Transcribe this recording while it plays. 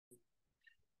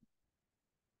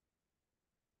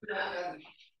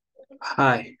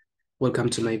Hi, welcome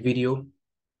to my video.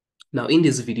 Now in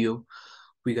this video,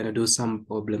 we're going to do some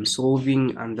problem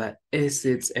solving under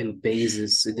acids and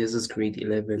bases. This is grade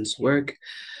 11's work.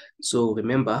 So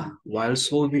remember, while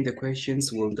solving the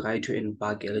questions, we'll try to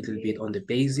embark a little bit on the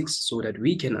basics so that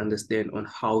we can understand on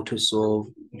how to solve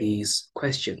these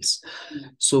questions.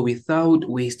 So without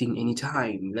wasting any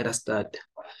time, let us start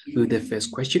with the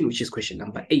first question, which is question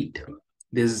number 8.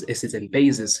 This is acids and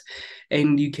bases.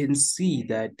 And you can see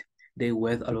that they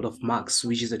worth a lot of marks,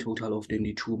 which is a total of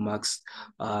 22 marks,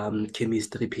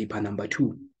 chemistry paper number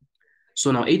 2.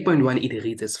 So now 8.1, it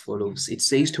reads as follows. It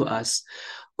says to us,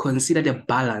 consider the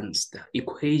balanced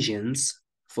equations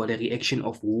for the reaction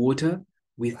of water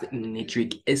with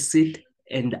nitric acid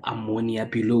and ammonia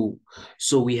below.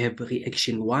 So we have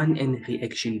reaction 1 and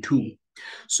reaction 2.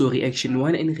 So reaction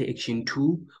 1 and reaction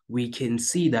 2, we can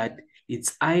see that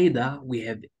it's either we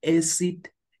have acid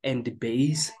and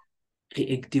base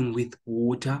reacting with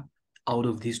water out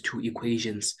of these two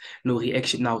equations.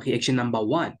 Reaction number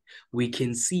 1, we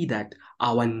can see that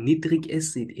our nitric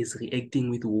acid is reacting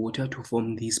with water to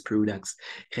form these products.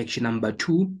 Reaction number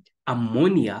 2,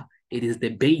 ammonia, it is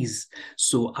the base.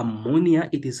 So ammonia,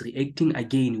 it is reacting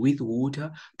again with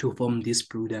water to form these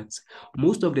products.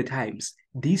 Most of the times,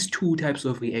 these two types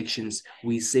of reactions,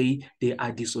 we say they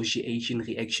are dissociation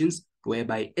reactions,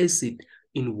 whereby acid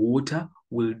in water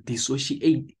will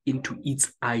dissociate into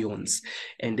its ions.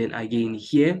 And then again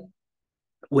here,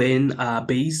 when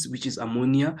base, which is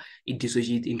ammonia, it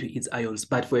dissociates into its ions.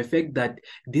 But for a fact that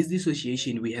this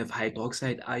dissociation, we have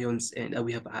hydroxide ions and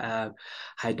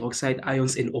hydroxide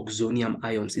ions and oxonium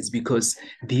ions. It's because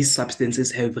these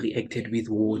substances have reacted with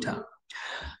water.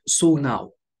 So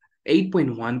now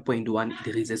 8.1.1,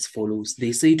 it reads as follows.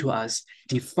 They say to us,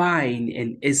 define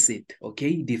an acid,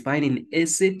 okay? Define an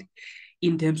acid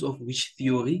in terms of which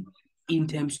theory? In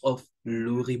terms of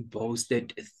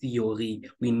Lorentz-Borsted theory,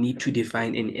 we need to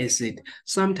define an acid.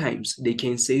 Sometimes they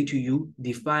can say to you,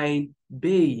 define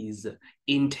base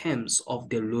in terms of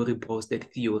the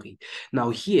Lorentz-Borsted theory.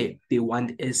 Now here, they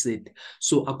want acid.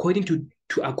 So according to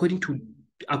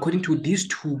these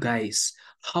two guys,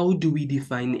 how do we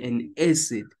define an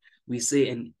acid? We say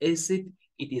an acid,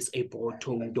 it is a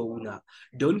proton donor.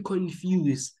 Don't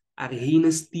confuse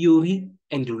Arrhenius theory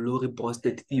and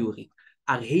Lorentz-Borsted theory.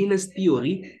 Arrhenius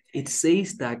theory, it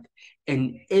says that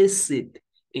an acid,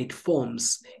 it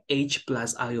forms H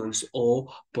plus ions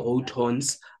or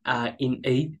protons in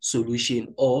a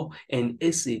solution, or an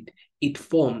acid, it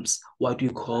forms what we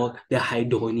call the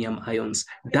hydronium ions.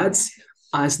 That's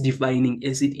us defining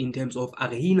acid in terms of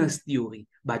Arrhenius theory,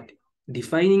 but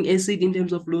defining acid in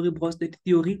terms of Lorentz-Borsted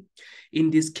theory, in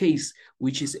this case,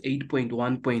 which is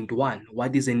 8.1.1,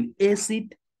 what is an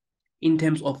acid? In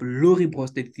terms of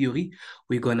Lorentz-Borsted theory,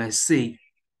 we're gonna say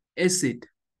acid,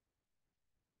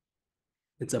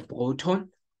 it's a proton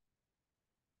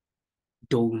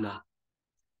donor.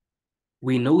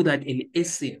 We know that an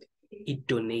acid, it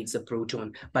donates a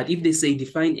proton. But if they say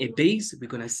define a base, we're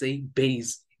gonna say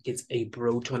base, it's a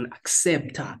proton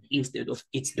acceptor instead of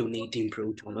its donating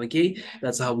proton, okay?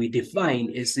 That's how we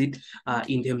define acid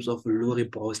in terms of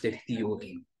Lorentz-Borsted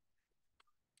theory.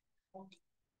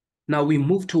 Now we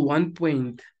move to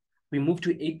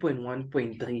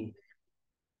 8.1.3.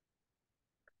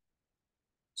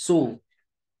 So,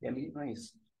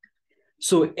 nice.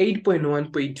 So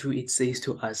 8.1.2, it says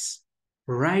to us,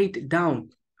 write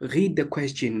down, read the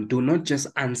question, do not just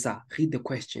answer, read the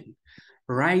question.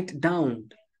 Write down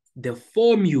the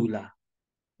formula,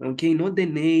 okay, not the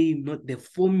name, not the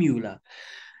formula.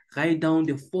 Write down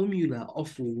the formula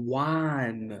of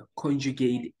one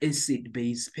conjugate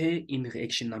acid-base pair in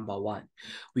reaction number 1.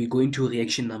 We're going to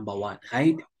reaction number 1,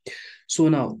 right? So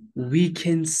now we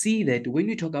can see that when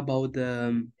we talk about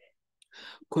the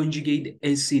conjugate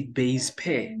acid-base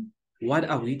pair, what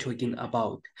are we talking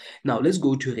about? Now let's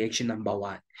go to reaction number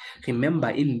 1.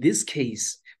 Remember, in this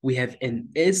case, we have an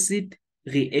acid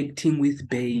reacting with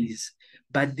base,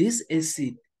 but this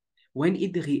acid, when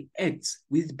it reacts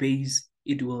with base,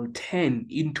 it will turn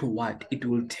into what? It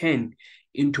will turn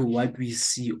into what we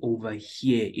see over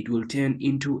here. It will turn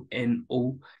into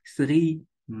NO3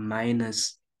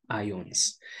 minus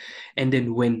ions. And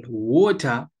then when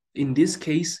water, in this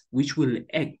case, which will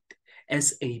act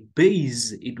as a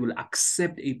base, it will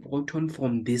accept a proton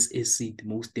from this acid,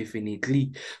 most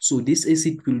definitely. So this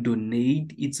acid will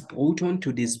donate its proton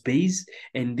to this base,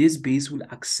 and this base will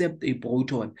accept a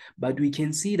proton. But we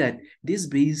can see that this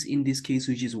base, in this case,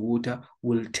 which is water,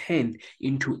 will turn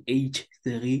into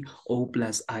H3O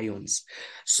plus ions.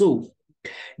 So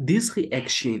this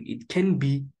reaction, it can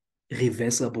be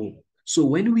reversible. So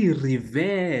when we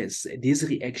reverse this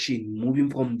reaction, moving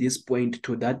from this point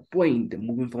to that point,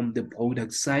 moving from the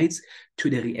product sides to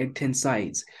the reactant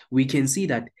sides, we can see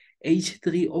that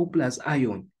H3O plus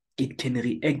ion, it can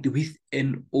react with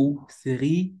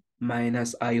NO3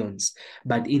 minus ions.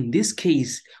 But in this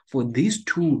case, for these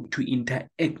two to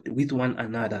interact with one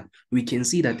another, we can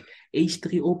see that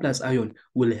H3O plus ion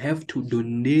will have to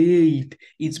donate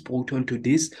its proton to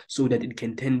this so that it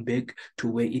can turn back to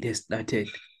where it has started.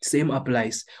 Same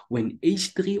applies when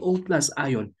H3O plus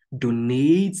ion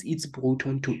donates its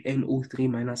proton to NO3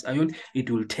 minus ion,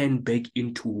 it will turn back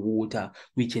into water.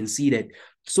 We can see that.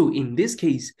 So in this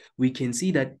case, we can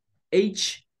see that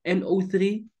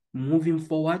HNO3 moving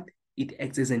forward, it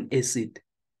acts as an acid.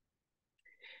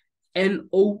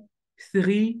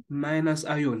 NO3 minus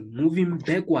ion moving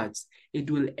backwards, it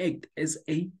will act as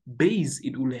a base.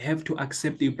 It will have to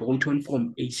accept a proton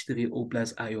from H3O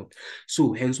plus ion.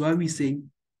 So hence why we say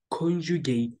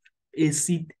conjugate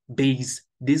acid base.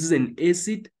 This is an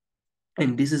acid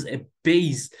and this is a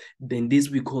base, then this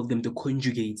we call them the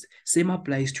conjugates. Same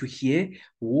applies to here.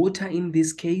 Water in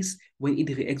this case, when it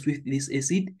reacts with this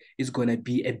acid, is going to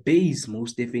be a base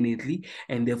most definitely,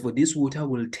 and therefore this water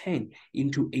will turn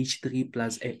into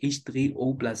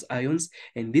H3O plus ions,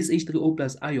 and this H3O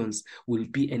plus ions will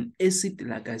be an acid.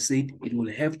 Like I said, it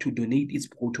will have to donate its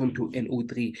proton to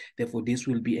NO3, therefore this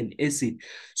will be an acid.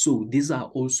 So these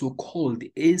are also called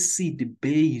acid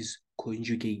base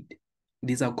conjugate.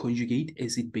 These are conjugate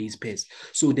acid-base pairs.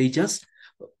 So they just,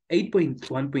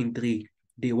 8.1.3,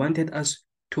 they wanted us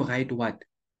to write what?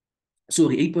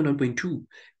 Sorry, 8.1.2,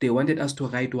 they wanted us to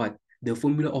write what? The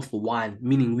formula of 1,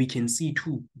 meaning we can see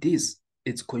 2. This,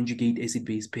 it's conjugate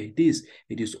acid-base pair. This,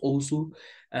 it is also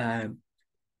a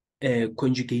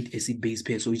conjugate acid-base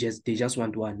pair. So they just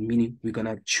want 1, meaning we're going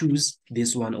to choose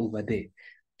this one over there.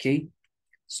 Okay?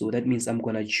 So that means I'm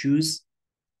going to choose,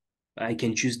 I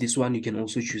can choose this one. You can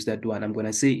also choose that one. I'm going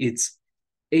to say it's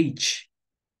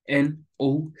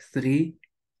HNO3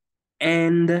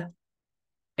 and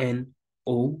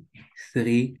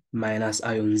NO3 minus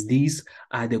ions. These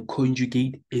are the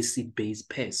conjugate acid-base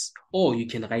pairs. Or you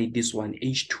can write this one,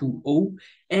 H2O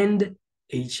and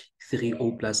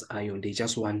H3O plus ion. They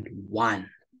just want 1.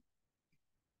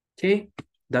 Okay,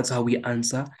 that's how we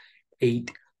answer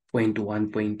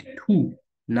 8.1.2.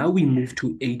 Now we move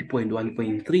to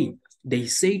 8.1.3. They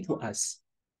say to us,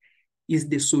 is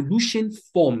the solution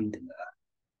formed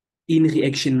in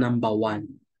reaction number 1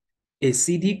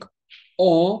 acidic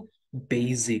or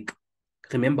basic?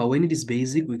 Remember, when it is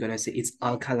basic, we're going to say it's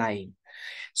alkaline.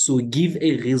 So give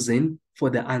a reason for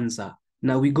the answer.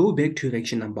 Now we go back to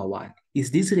reaction number 1.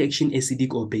 Is this reaction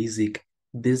acidic or basic?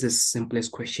 This is the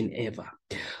simplest question ever.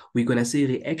 We're going to say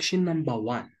reaction number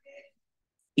 1.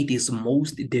 It is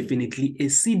most definitely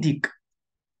acidic.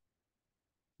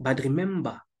 But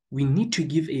remember, we need to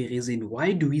give a reason.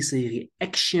 Why do we say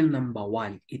reaction number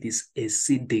 1, it is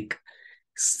acidic?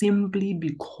 Simply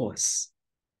because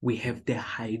we have the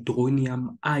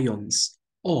hydronium ions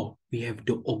or we have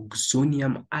the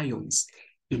oxonium ions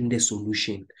in the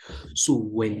solution. So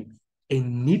when a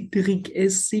nitric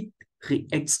acid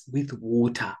reacts with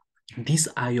water, these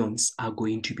ions are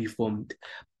going to be formed.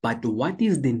 But what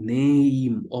is the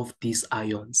name of these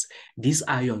ions? These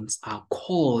ions are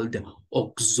called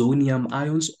oxonium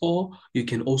ions, or you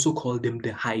can also call them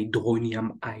the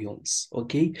hydronium ions,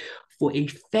 okay? For a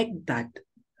fact that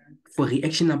for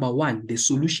reaction number 1, the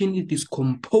solution it is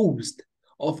composed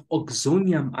of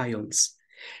oxonium ions.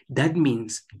 That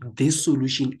means this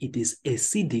solution, it is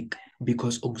acidic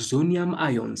because oxonium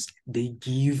ions, they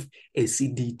give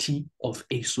acidity of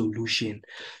a solution.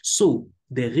 So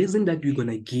the reason that we're going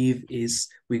to give is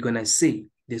we're going to say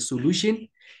the solution,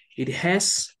 it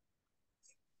has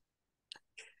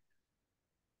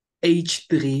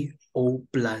H3O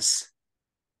plus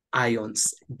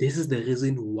ions. This is the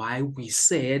reason why we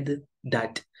said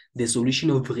that the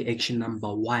solution of reaction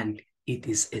number 1, it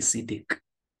is acidic.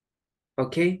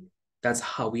 Okay, that's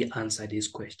how we answer this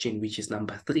question, which is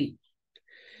number 3.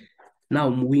 Now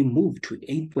we move to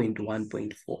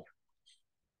 8.1.4.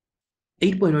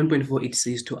 8.1.4, it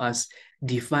says to us,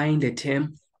 define the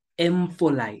term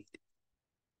ampholyte.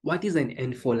 What is an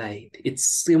ampholyte?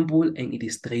 It's simple and it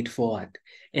is straightforward.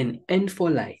 An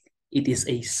ampholyte, it is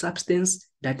a substance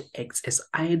that acts as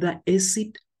either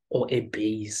acid or a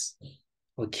base.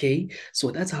 Okay, so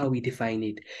that's how we define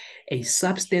it. A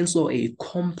substance or a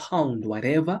compound,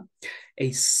 whatever,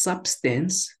 a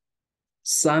substance,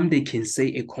 some they can say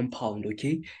a compound,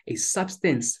 okay? A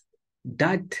substance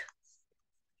that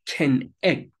can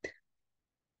act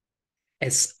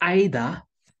as either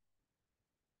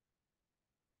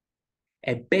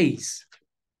a base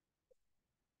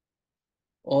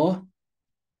or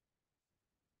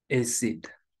acid.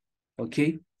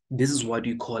 Okay, this is what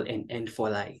we call an end for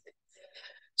light.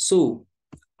 So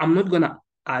I'm not gonna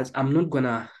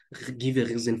give a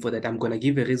reason for that. I'm gonna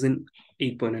give a reason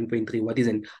 8.1.3. What is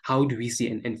and how do we see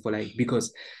an end for light?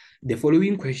 Because the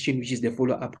following question, which is the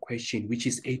follow-up question, which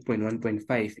is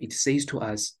 8.1.5, it says to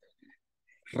us,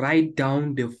 write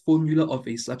down the formula of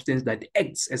a substance that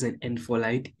acts as an end for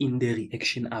light in the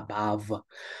reaction above.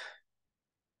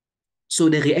 So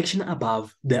the reaction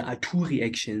above, there are two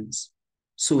reactions.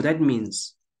 So that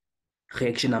means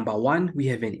reaction number one, we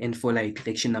have an end for light.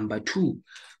 Reaction number two,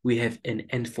 we have an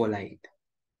end for light.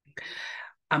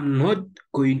 I'm not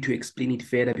going to explain it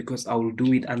further because I will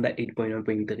do it under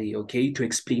 8.1.3, okay, to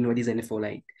explain what is an end for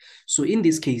light. So in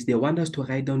this case, they want us to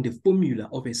write down the formula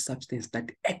of a substance that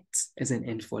acts as an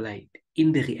end for light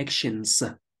in the reactions,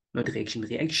 not reaction,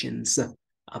 reactions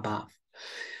above.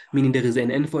 Meaning there is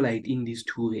an end for light in these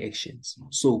two reactions.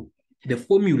 So the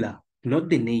formula, not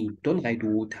the name, don't write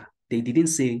water. They didn't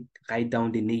say write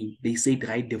down the name. They said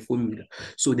write the formula.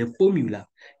 So the formula,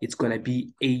 it's going to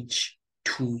be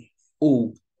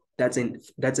H2O.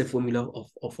 That's a formula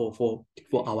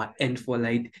for our end for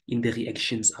light in the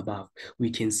reactions above.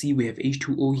 We can see we have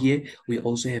H2O here. We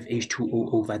also have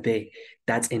H2O over there.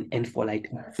 That's an end for light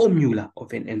formula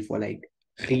of an end for light.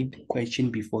 Read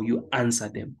question before you answer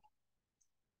them.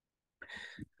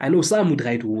 I know some would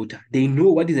write water. They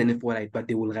know what is an electrolyte, but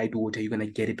they will write water. You're going to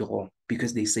get it wrong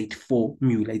because they said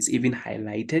formula. It's even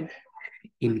highlighted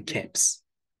in caps.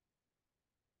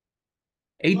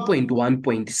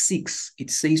 8.1.6,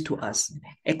 it says to us,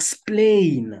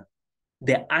 explain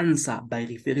the answer by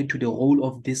referring to the role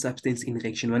of this substance in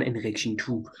reaction 1 and reaction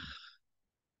 2.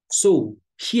 So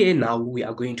here now we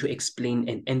are going to explain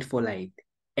an end for light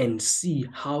and see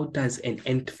how does an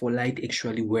end for light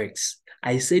actually works.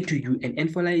 I said to you, an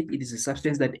end for light, it is a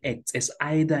substance that acts as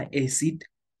either acid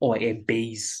or a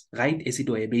base, right? Acid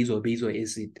or a base or base or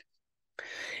acid.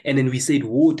 And then we said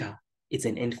water, it's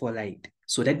an end for light.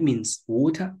 So that means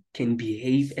water can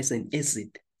behave as an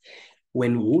acid.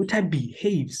 When water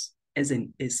behaves as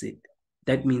an acid,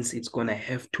 that means it's going to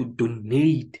have to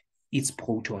donate its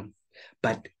proton.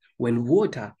 But when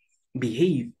water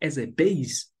behave as a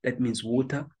base, that means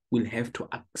water will have to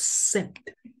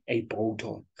accept a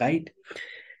proton, right?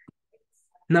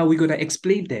 Now we're going to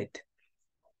explain that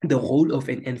the role of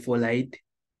an end for light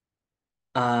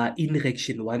in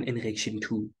reaction 1 and reaction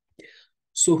 2.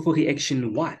 So for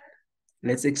reaction 1,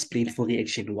 let's explain for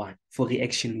reaction 1. For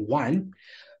reaction 1,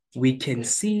 we can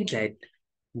see that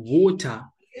water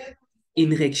in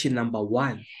reaction number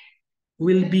 1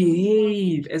 will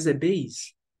behave as a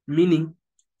base, meaning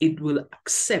it will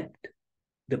accept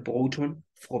the proton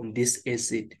from this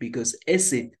acid because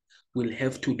acid will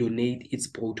have to donate its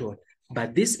proton.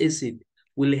 But this acid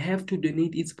will have to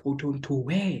donate its proton to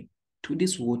where? To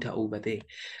this water over there.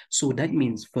 So that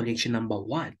means for reaction number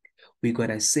 1, we're going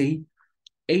to say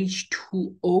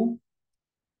H2O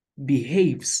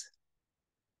behaves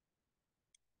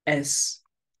as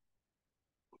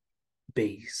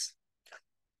base.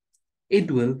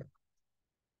 It will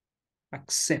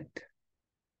accept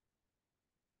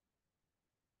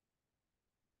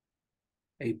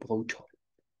a proton.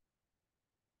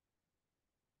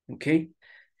 Okay?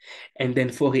 And then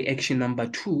for reaction number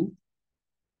 2,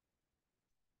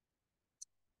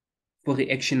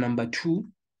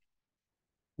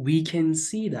 we can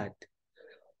see that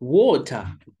water,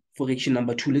 for reaction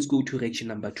number 2, let's go to reaction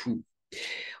number 2.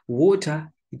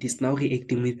 Water, it is now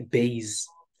reacting with base.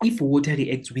 If water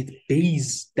reacts with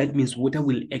base, that means water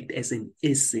will act as an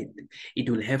acid. It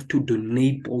will have to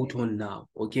donate proton now,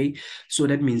 okay? So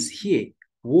that means here,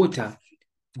 water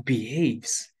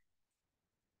behaves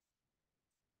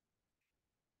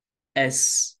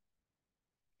as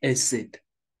acid,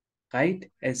 right?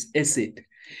 As acid.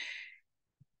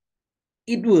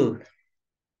 It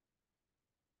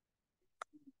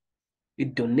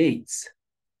donates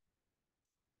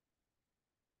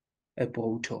a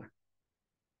proton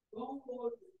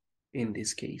in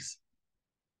this case.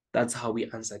 That's how we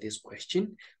answer this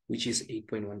question, which is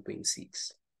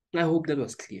 8.1.6. I hope that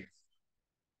was clear.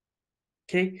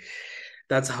 Okay,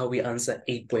 that's how we answer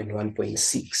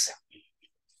 8.1.6.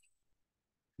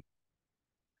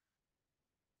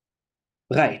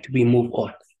 Right, we move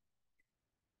on.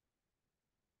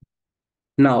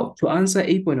 Now, to answer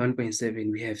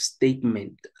 8.1.7, we have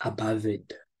statement above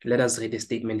it. Let us read the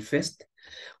statement first,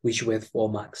 which worth 4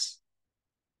 marks.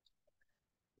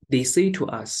 They say to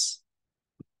us,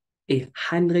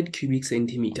 100 cubic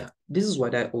centimeter. This is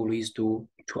what I always do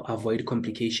to avoid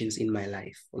complications in my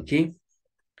life, okay?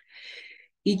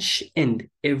 Each and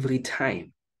every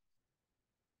time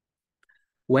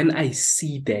when I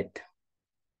see that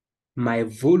my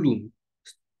volume,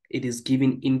 it is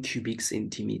given in cubic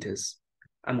centimeters,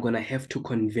 I'm going to have to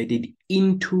convert it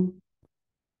into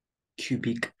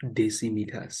cubic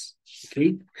decimeters.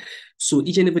 Okay. So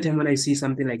each and every time when I see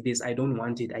something like this, I don't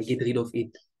want it, I get rid of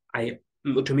it. I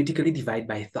automatically divide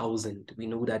by 1,000. We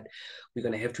know that we're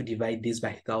going to have to divide this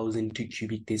by 1,000 to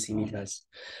cubic decimeters.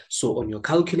 So on your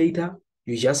calculator,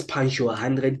 you just punch your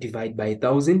 100 divide by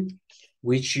 1,000,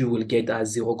 which you will get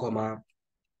as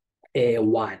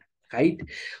 0.1, right?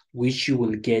 Which you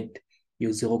will get your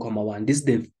 0.1. This is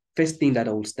the first thing that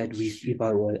I will start with if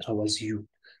I was you.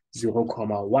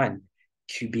 0.1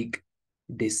 cubic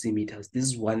decimeters. This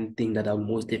is one thing that I'll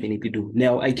most definitely do.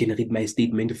 Now I can read my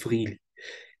statement freely.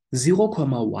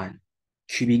 0.1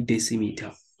 cubic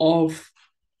decimeter of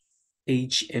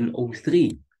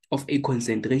HNO3 of a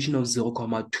concentration of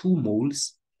 0.2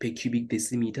 moles per cubic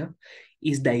decimeter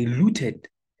is diluted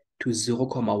to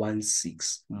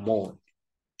 0.16 mole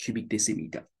cubic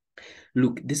decimeter.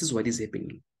 Look, this is what is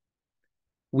happening.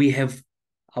 We have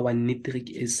our nitric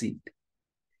acid.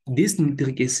 This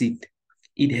nitric acid,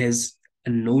 it has a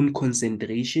known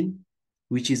concentration,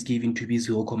 which is given to be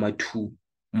 0.2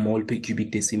 mole per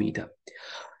cubic decimeter.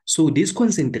 So this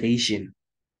concentration,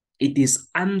 it is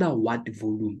under what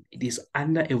volume? It is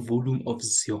under a volume of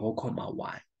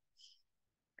 0.1.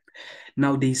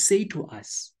 Now they say to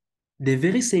us, the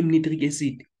very same nitric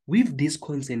acid with this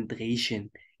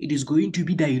concentration, it is going to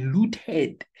be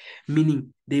diluted,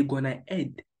 meaning they're going to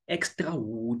add extra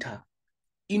water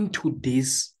into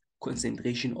this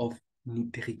concentration of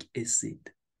nitric acid.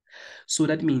 So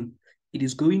that means it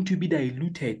is going to be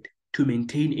diluted to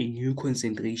maintain a new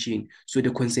concentration. So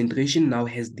the concentration now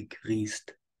has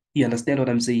decreased. You understand what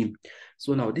I'm saying?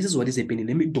 So now this is what is happening.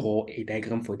 Let me draw a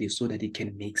diagram for this so that it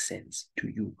can make sense to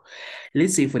you.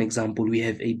 Let's say, for example, we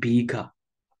have a beaker.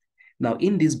 Now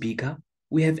in this beaker,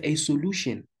 we have a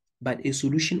solution, but a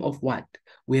solution of what?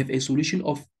 We have a solution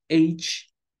of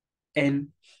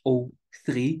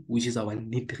HNO3, which is our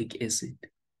nitric acid.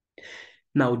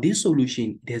 Now, this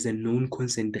solution, it has a known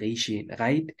concentration,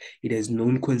 right? It has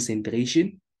known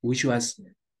concentration, which was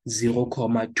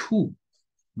 0.2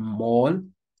 mole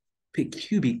per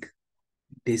cubic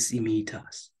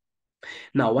decimeters.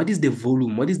 Now, what is the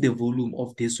volume? What is the volume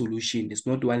of this solution? It's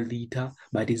not 1 liter,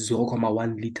 but it's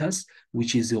 0.1 liters,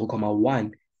 which is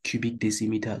 0.1 cubic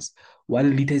decimeters.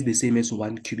 1 liter is the same as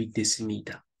 1 cubic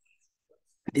decimeter.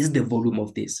 This is the volume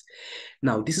of this.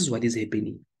 Now, this is what is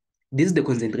happening. This is the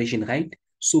concentration, right?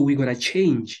 So we're going to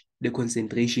change the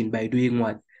concentration by doing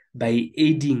what? By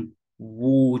adding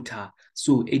water.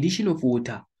 So addition of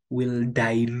water will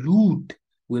dilute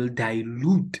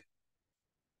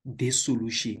this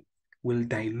solution, will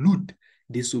dilute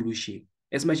this solution.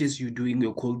 As much as you're doing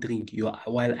your cold drink, your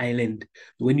wild island,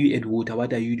 when you add water,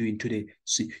 what are you doing today?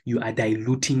 So you are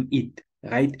diluting it,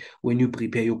 right? When you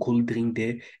prepare your cold drink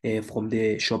there from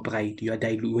the shop, right? You are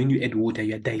when you add water,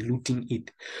 you are diluting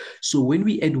it. So when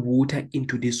we add water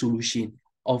into the solution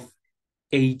of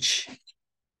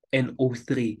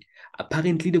HNO3,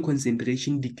 apparently the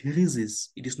concentration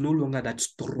decreases. It is no longer that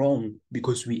strong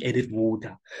because we added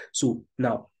water. So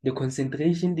now the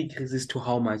concentration decreases to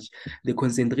how much? The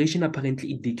concentration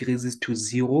apparently it decreases to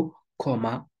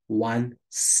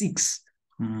 0.16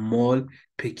 mole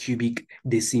per cubic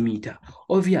decimeter.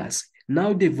 Obvious.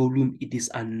 Now the volume, it is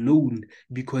unknown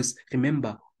because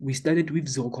remember, we started with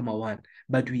 0.1,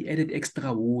 but we added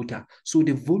extra water. So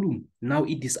the volume, now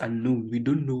it is unknown. We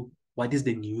don't know what is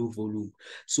the new volume.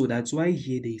 So that's why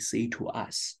here they say to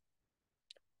us,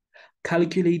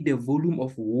 calculate the volume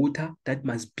of water that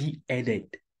must be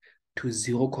added to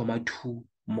 0.2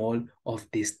 mole of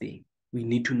this thing. We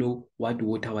need to know what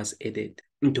water was added.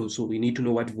 So we need to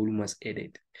know what volume was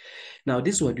added. Now,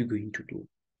 this is what we're going to do.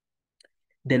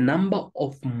 The number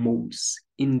of moles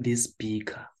in this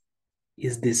beaker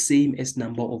is the same as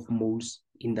number of moles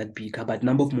in that beaker, but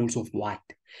number of moles of what?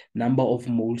 Number of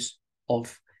moles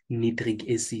of nitric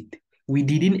acid. We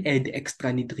didn't add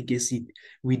extra nitric acid.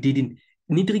 We didn't.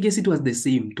 Nitric acid was the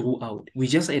same throughout. We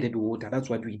just added water. That's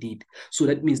what we did. So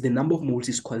that means the number of moles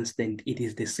is constant. It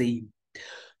is the same.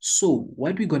 So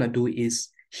what we're going to do is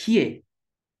here,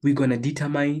 we're going to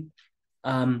determine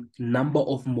number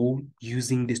of mole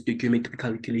using the stoichiometric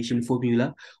calculation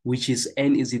formula, which is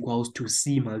N is equals to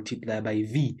C multiplied by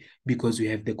V, because we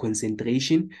have the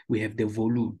concentration, we have the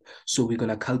volume. So we're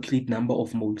going to calculate number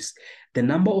of moles. The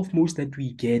number of moles that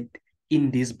we get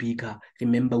in this beaker,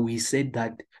 remember we said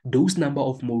that those number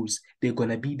of moles, they're going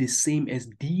to be the same as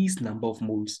these number of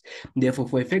moles. Therefore,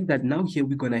 for a fact that now here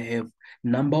we're going to have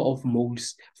number of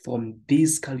moles from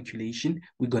this calculation,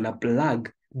 we're going to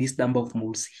plug this number of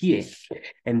moles here.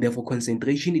 And therefore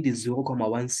concentration, it is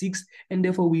 0.16. And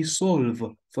therefore we solve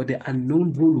for the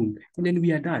unknown volume. And then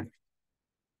we are done.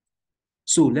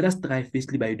 So let us try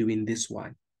firstly by doing this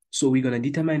one. So we're going to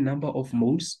determine number of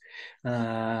moles,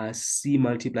 C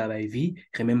multiplied by V.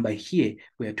 Remember here,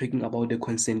 we are talking about the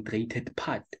concentrated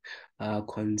part.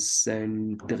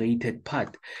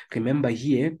 Remember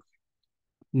here,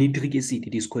 nitric acid,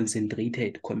 it is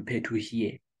concentrated compared to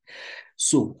here.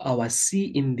 So our C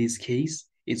in this case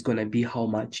is going to be how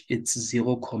much? It's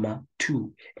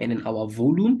 0.2. And in our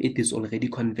volume, it is already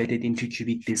converted into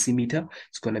cubic decimeter.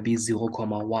 It's going to be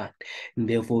 0.1. And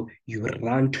therefore, you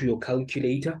run to your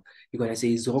calculator. You're going to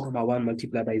say 0.1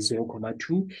 multiplied by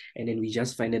 0.2. And then we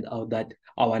just find it out that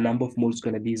our number of moles is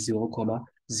going to be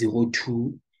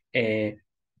 0.02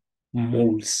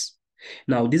 moles.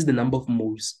 Now, this is the number of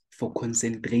moles for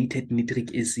concentrated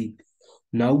nitric acid.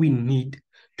 Now we need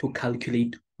to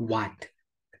calculate what?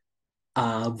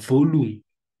 Volume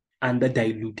under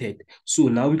diluted. So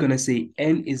now we're going to say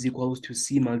N is equals to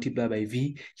C multiplied by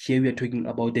V. Here we are talking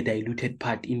about the diluted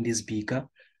part in this beaker.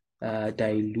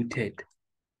 Diluted.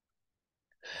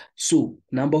 So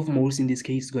number of moles in this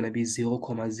case is going to be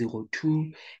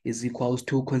 0.02 is equals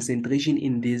to concentration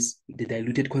in this, the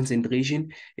diluted concentration,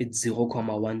 it's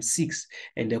 0.16.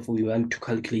 And therefore we want to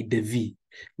calculate the V.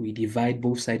 We divide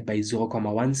both sides by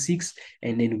 0.16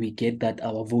 and then we get that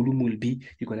our volume will be,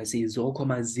 you're going to say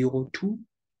 0.02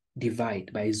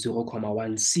 divide by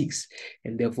 0.16.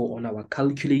 And therefore on our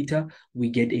calculator, we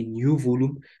get a new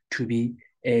volume to be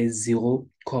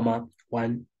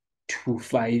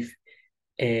 0.125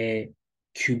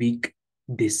 cubic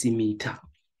decimeter.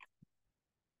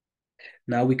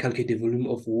 Now we calculate the volume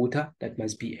of water that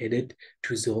must be added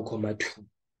to 0.2.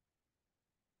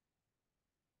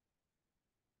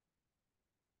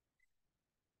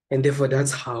 And therefore,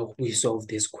 that's how we solve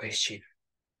this question.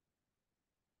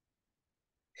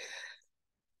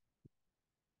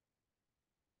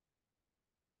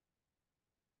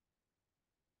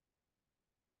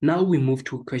 Now we move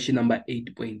to question number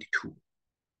 8.2.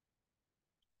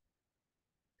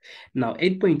 Now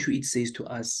 8.2, it says to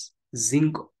us,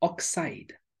 zinc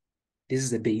oxide, this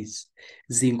is the base,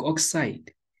 zinc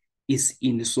oxide is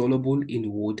insoluble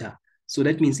in water. So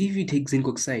that means if you take zinc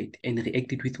oxide and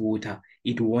react it with water,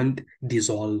 it won't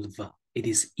dissolve. It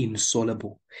is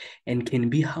insoluble and can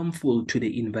be harmful to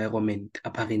the environment,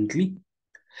 apparently.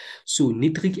 So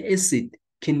nitric acid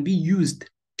can be used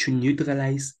to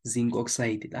neutralize zinc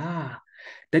oxide.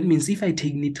 That means if I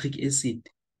take nitric acid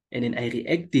and then I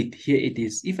react it, here it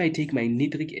is. If I take my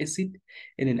nitric acid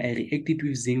and then I react it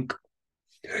with zinc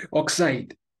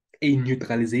oxide, a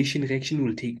neutralization reaction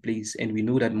will take place. And we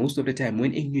know that most of the time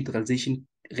when a neutralization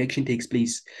reaction takes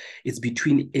place, it's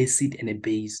between acid and a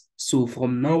base. So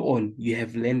from now on, you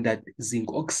have learned that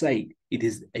zinc oxide, it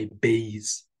is a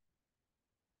base.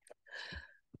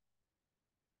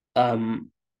 Now,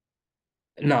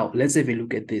 let's have a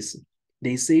look at this.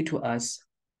 They say to us,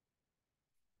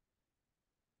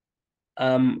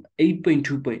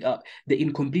 8.2 the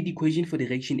incomplete equation for the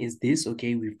reaction is this.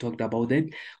 Okay, we've talked about that.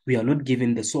 We are not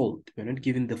given the salt. We're not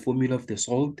given the formula of the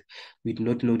salt. We do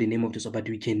not know the name of the salt, but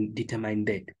we can determine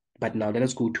that. But now let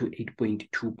us go to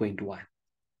 8.2.1.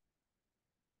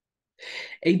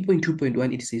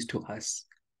 8.2.1, it says to us,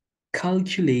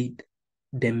 calculate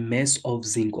the mass of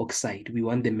zinc oxide. We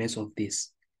want the mass of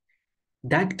this.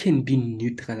 That can be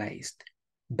neutralized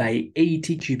by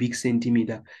 80 cubic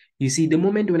centimeter. You see, the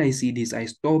moment when I see this, I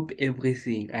stop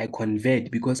everything. I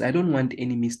convert because I don't want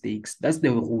any mistakes. That's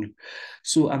the rule.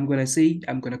 So I'm going to say,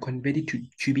 I'm going to convert it to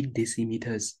cubic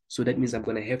decimeters. So that means I'm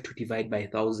going to have to divide by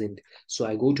 1,000. So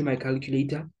I go to my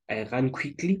calculator, I run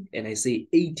quickly, and I say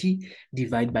 80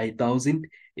 divided by 1,000.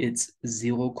 It's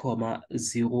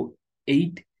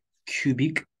 0.08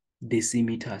 cubic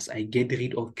decimeters. I get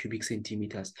rid of cubic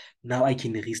centimeters. Now I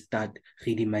can restart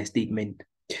reading my statement.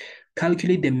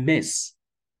 Calculate the mass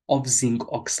of zinc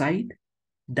oxide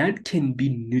that can be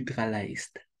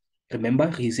neutralized.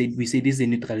 Remember, we said this is a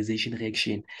neutralization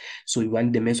reaction. So we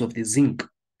want the mass of the zinc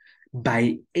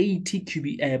by 80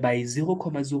 cubic by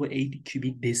 0.08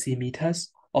 cubic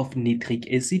decimeters of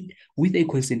nitric acid with a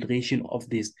concentration of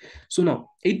this. So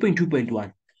now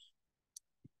 8.2.1.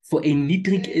 For a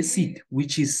nitric acid,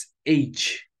 which is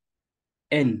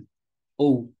HNO3,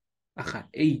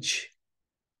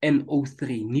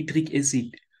 nitric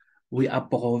acid, we are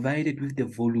provided with the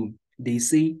volume. They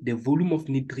say the volume of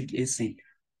nitric acid,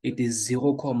 it is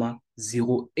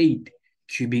 0.08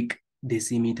 cubic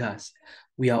decimeters.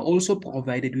 We are also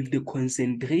provided with the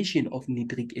concentration of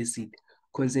nitric acid.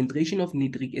 Concentration of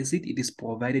nitric acid, it is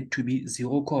provided to be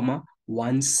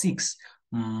 0.16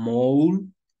 mole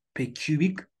per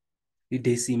cubic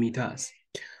decimeters.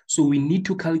 So we need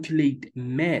to calculate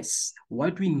mass.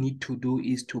 What we need to do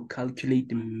is to calculate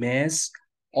the mass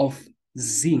of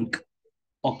zinc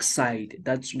oxide.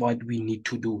 That's what we need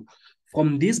to do.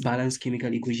 From this balanced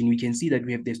chemical equation, we can see that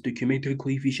we have the stoichiometric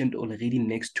coefficient already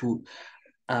next to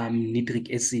nitric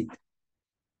acid.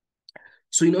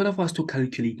 So in order for us to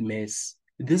calculate mass,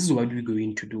 this is what we're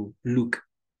going to do. Look,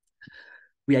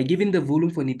 we are given the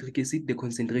volume for nitric acid, the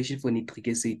concentration for nitric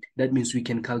acid. That means we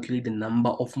can calculate the number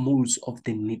of moles of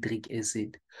the nitric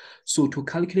acid. So to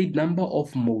calculate number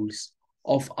of moles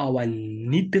of our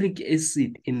nitric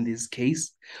acid in this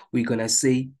case, we're going to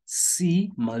say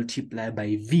C multiplied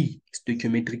by V,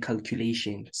 stoichiometric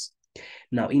calculations.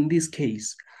 Now in this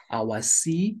case, our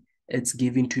C, it's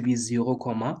given to be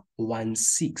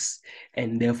 0.16,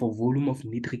 and therefore volume of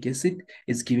nitric acid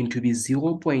is given to be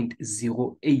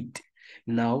 0.08.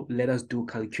 Now let us do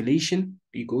calculation.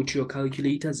 You go to your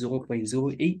calculator,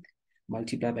 0.08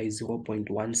 multiplied by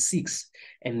 0.16,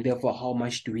 and therefore how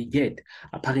much do we get?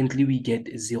 Apparently we get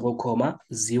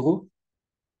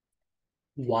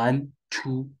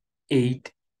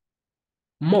 0.0128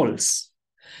 moles.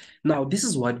 Now this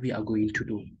is what we are going to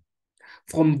do.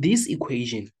 From this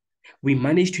equation, we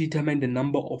managed to determine the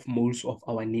number of moles of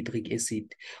our nitric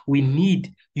acid. We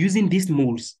need, using these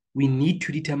moles, we need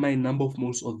to determine number of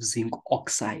moles of zinc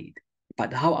oxide.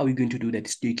 But how are we going to do that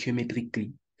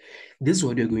stoichiometrically? This is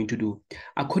what we're going to do.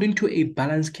 According to a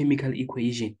balanced chemical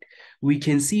equation, we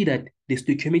can see that the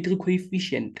stoichiometric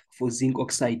coefficient for zinc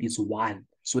oxide is 1.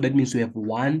 So that means we have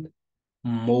 1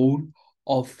 mole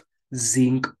of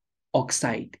zinc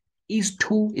oxide. Is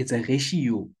to, it's a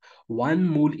ratio. 1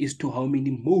 mole is to how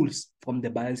many moles from the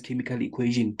balanced chemical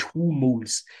equation? 2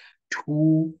 moles.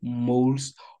 2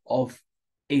 moles of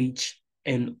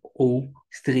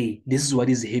HNO3. This is what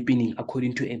is happening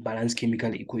according to a balanced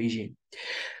chemical equation.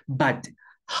 But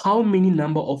how many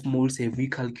number of moles have we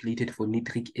calculated for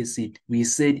nitric acid? We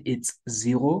said it's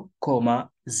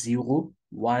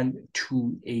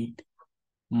 0.0128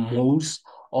 moles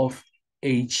of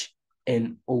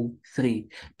HNO3.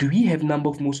 Do we have number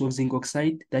of moles of zinc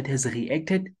oxide that has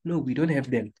reacted? No, we don't have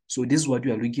them. So this is what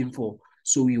we are looking for.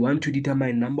 So we want to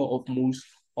determine number of moles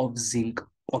of zinc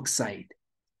oxide.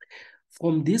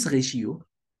 From these ratios,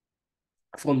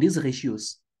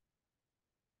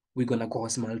 we're going to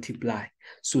cross multiply.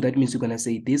 So that means we're going to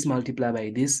say this multiply by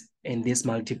this, and this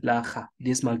multiply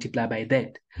by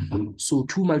that. So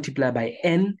 2 multiplied by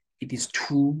N, it is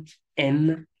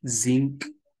 2N zinc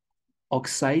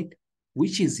oxide,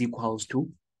 which is equals to,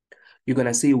 you're going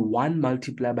to say 1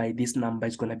 multiplied by this number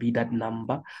is going to be that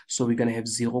number. So we're going to have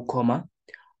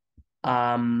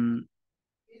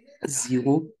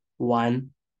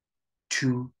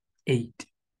 0.0128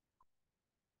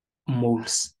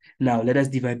 moles. Now let us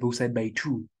divide both sides by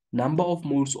 2. Number of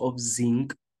moles of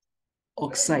zinc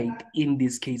oxide in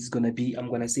this case is going to be, I'm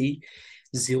going to say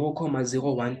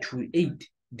 0.0128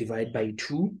 divided by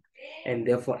 2, and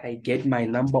therefore I get my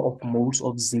number of moles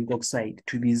of zinc oxide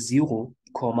to be 0,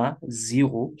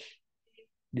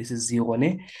 this is 0,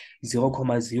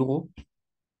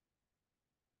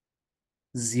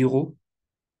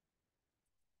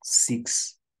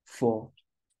 0.0064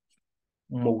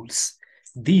 moles.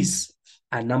 These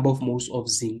are number of moles of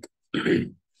zinc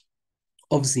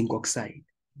oxide.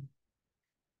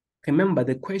 Remember,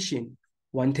 the question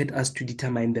wanted us to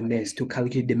determine the mass, to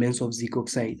calculate the mass of zinc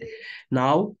oxide.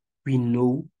 Now we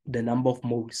know the number of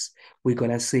moles. We're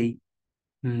gonna say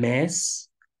mass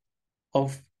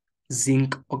of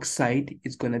zinc oxide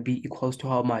is gonna be equals to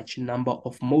how much? Number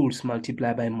of moles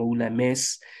multiplied by molar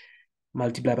mass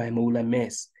multiplied by molar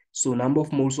mass. So number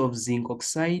of moles of zinc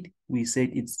oxide, we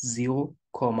said it's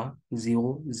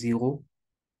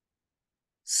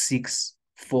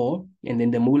 0.0064, and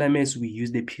then the molar mass, we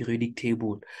use the periodic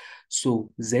table.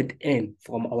 So Zn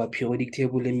from our periodic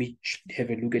table, let me have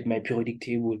a look at my periodic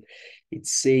table. It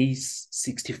says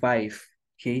 65.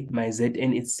 Okay, my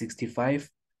Zn is 65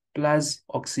 plus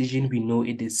oxygen, we know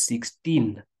it is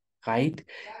 16, right?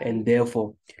 And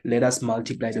therefore, let us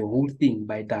multiply the whole thing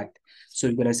by that. So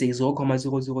we're going to say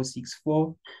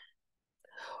 0.0064.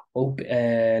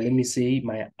 Let me say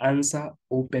my answer,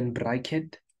 open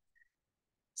bracket,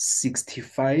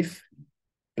 65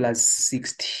 plus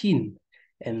 16.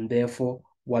 And therefore,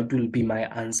 what will be my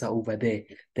answer over there?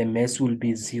 The mass will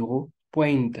be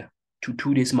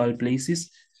 0.22 decimal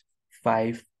places,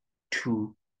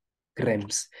 52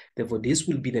 grams. Therefore, this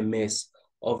will be the mass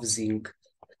of zinc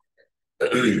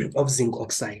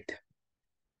oxide.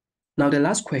 Now, the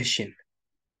last question,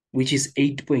 which is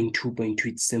 8.2.2,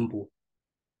 it's simple.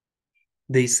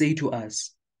 They say to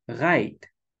us, write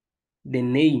the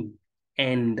name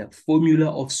and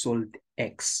formula of salt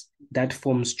X that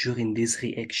forms during this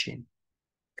reaction.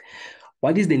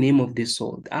 What is the name of this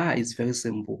salt? It's very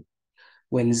simple.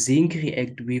 When zinc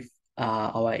react with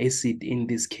our acid in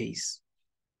this case,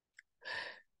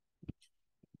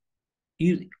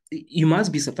 you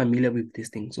must be so familiar with these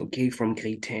things, okay? From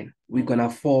grade 10, we're gonna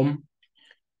form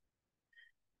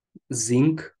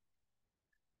zinc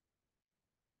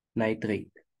nitrate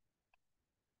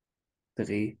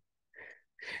 3.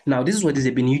 Now this is what is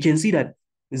happening. You can see that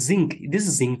zinc, this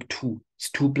is zinc 2.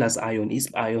 It's 2 plus ion. It's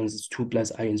ions, it's 2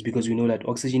 plus ions, because we know that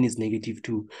oxygen is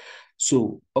 -2.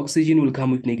 So oxygen will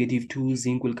come with -2,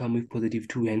 zinc will come with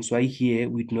 +2, hence why here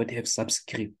we do not have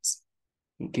subscripts.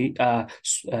 Okay,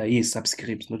 yes,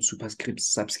 subscripts, not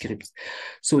superscripts, subscripts.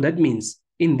 So that means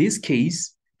in this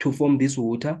case, to form this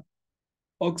water,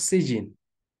 oxygen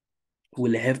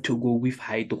will have to go with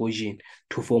hydrogen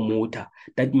to form water.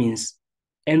 That means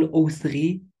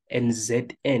NO3 and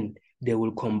ZN, they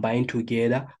will combine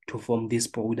together to form this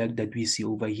product that we see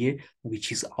over here,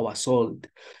 which is our salt.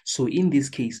 So in this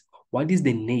case, what is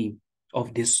the name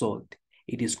of this salt?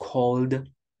 It is called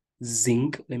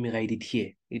zinc. Let me write it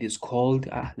here. It is called,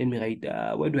 let me write,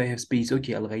 where do I have space?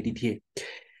 Okay, I'll write it here.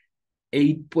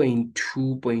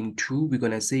 8.2.2, we're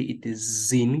going to say it is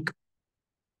zinc.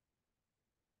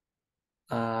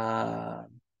 Uh,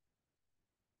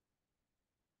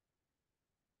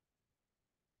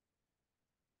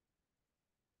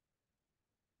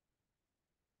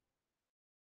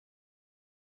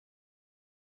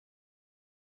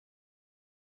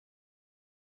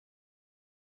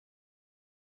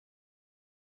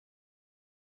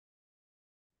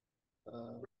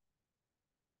 uh,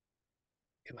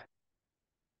 come on.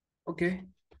 Okay.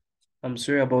 I'm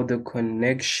sorry about the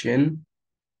connection.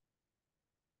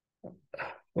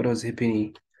 What was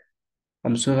happening?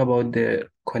 I'm sorry about the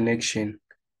connection.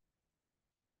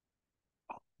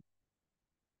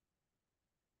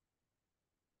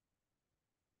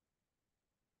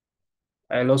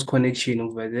 I lost connection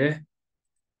over there.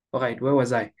 All right, where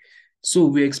was I? So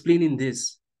we're explaining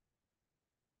this.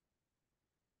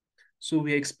 So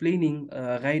we're explaining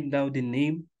right now the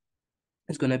name.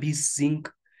 It's gonna be zinc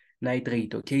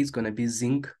nitrate, okay? It's gonna be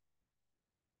zinc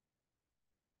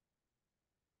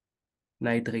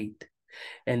nitrate.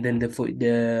 And then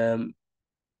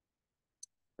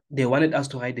they wanted us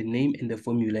to write the name and the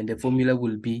formula, and the formula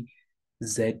will be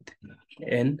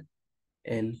ZnNO3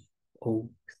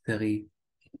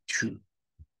 2.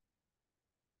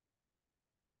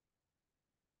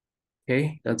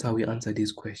 Okay, that's how we answer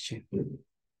this question.